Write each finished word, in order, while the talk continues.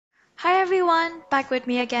everyone, back with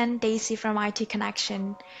me again, Daisy from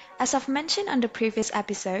ITConnexion. As I've mentioned on the previous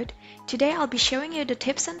episode, today I'll be showing you the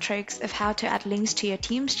tips and tricks of how to add links to your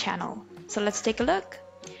Teams channel. So let's take a look.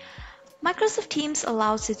 Microsoft Teams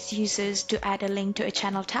allows its users to add a link to a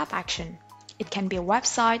channel tab action. It can be a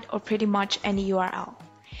website or pretty much any URL.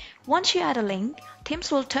 Once you add a link, Teams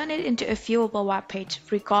will turn it into a viewable web page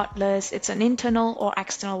regardless it's an internal or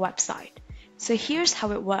external website. So here's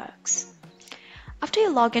how it works. After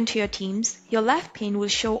you log into your Teams, your left pane will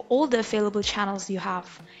show all the available channels you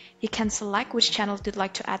have. You can select which channel you'd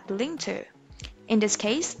like to add the link to. In this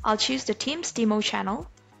case, I'll choose the Teams demo channel,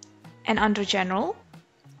 and under General,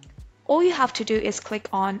 all you have to do is click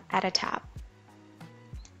on Add a tab.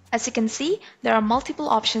 As you can see, there are multiple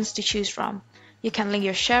options to choose from. You can link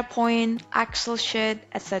your SharePoint, Excel sheet,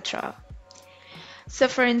 etc. So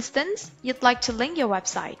for instance, you'd like to link your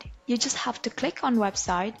website. You just have to click on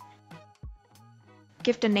Website,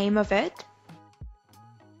 give the name of it,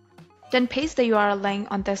 then paste the URL link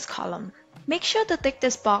on this column. Make sure to tick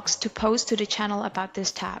this box to post to the channel about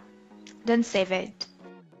this tab, then save it.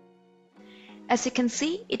 As you can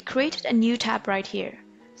see, it created a new tab right here,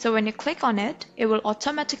 so when you click on it, it will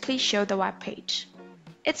automatically show the web page.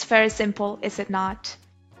 It's very simple, is it not?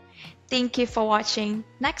 Thank you for watching.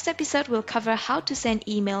 Next episode will cover how to send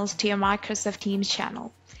emails to your Microsoft Teams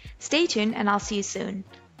channel. Stay tuned and I'll see you soon.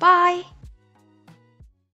 Bye!